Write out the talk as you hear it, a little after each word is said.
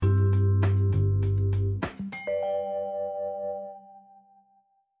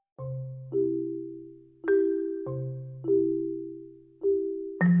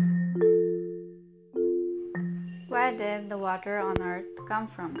Where did the water on Earth come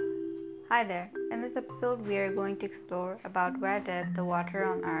from? Hi there. In this episode, we are going to explore about where did the water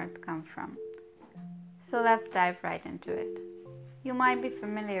on Earth come from. So let's dive right into it. You might be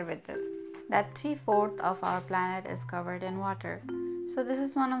familiar with this, that 3/4 of our planet is covered in water. So this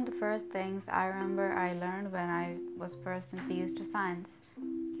is one of the first things I remember I learned when I was first introduced to science.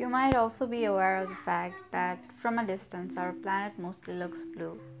 You might also be aware of the fact that from a distance our planet mostly looks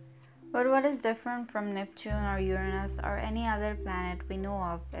blue. But what is different from Neptune or Uranus or any other planet we know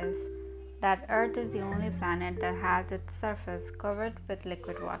of is that Earth is the only planet that has its surface covered with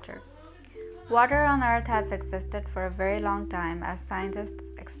liquid water. Water on Earth has existed for a very long time, as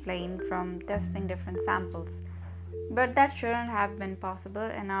scientists explain from testing different samples. But that shouldn't have been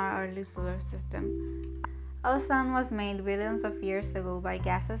possible in our early solar system. Our sun was made billions of years ago by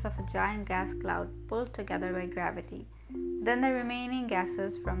gases of a giant gas cloud pulled together by gravity. Then the remaining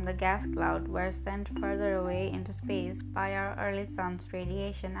gases from the gas cloud were sent further away into space by our early sun's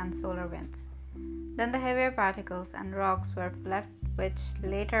radiation and solar winds. Then the heavier particles and rocks were left, which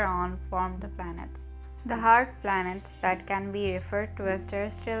later on formed the planets. The hard planets that can be referred to as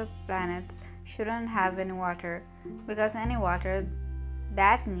terrestrial planets shouldn't have any water, because any water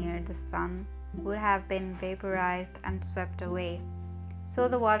that near the sun would have been vaporized and swept away. So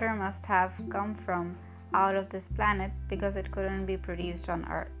the water must have come from out of this planet because it couldn't be produced on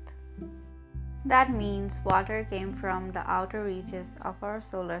Earth. That means water came from the outer reaches of our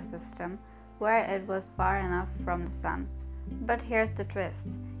solar system, where it was far enough from the sun. But here's the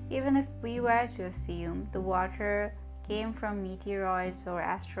twist. Even if we were to assume the water came from meteoroids or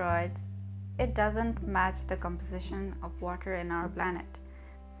asteroids, it doesn't match the composition of water in our planet.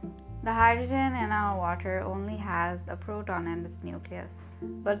 The hydrogen in our water only has a proton in its nucleus,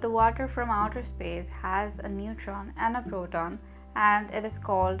 but the water from outer space has a neutron and a proton, and it is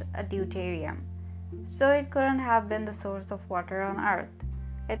called a deuterium. So it couldn't have been the source of water on Earth.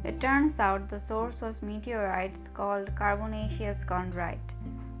 It turns out the source was meteorites called carbonaceous chondrite.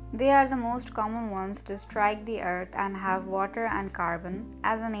 They are the most common ones to strike the Earth and have water and carbon,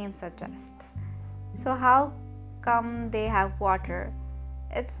 as the name suggests. So how come they have water?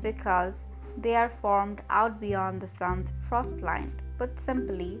 It's because they are formed out beyond the sun's frost line, put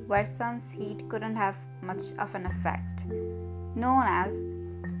simply, where sun's heat couldn't have much of an effect, known as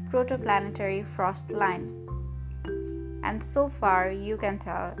protoplanetary frost line. And so far you can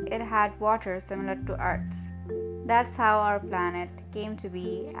tell it had water similar to Earth's. That's how our planet came to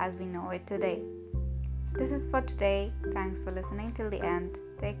be as we know it today. This is for today. Thanks for listening till the end.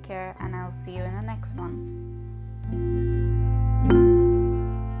 Take care, and I'll see you in the next one.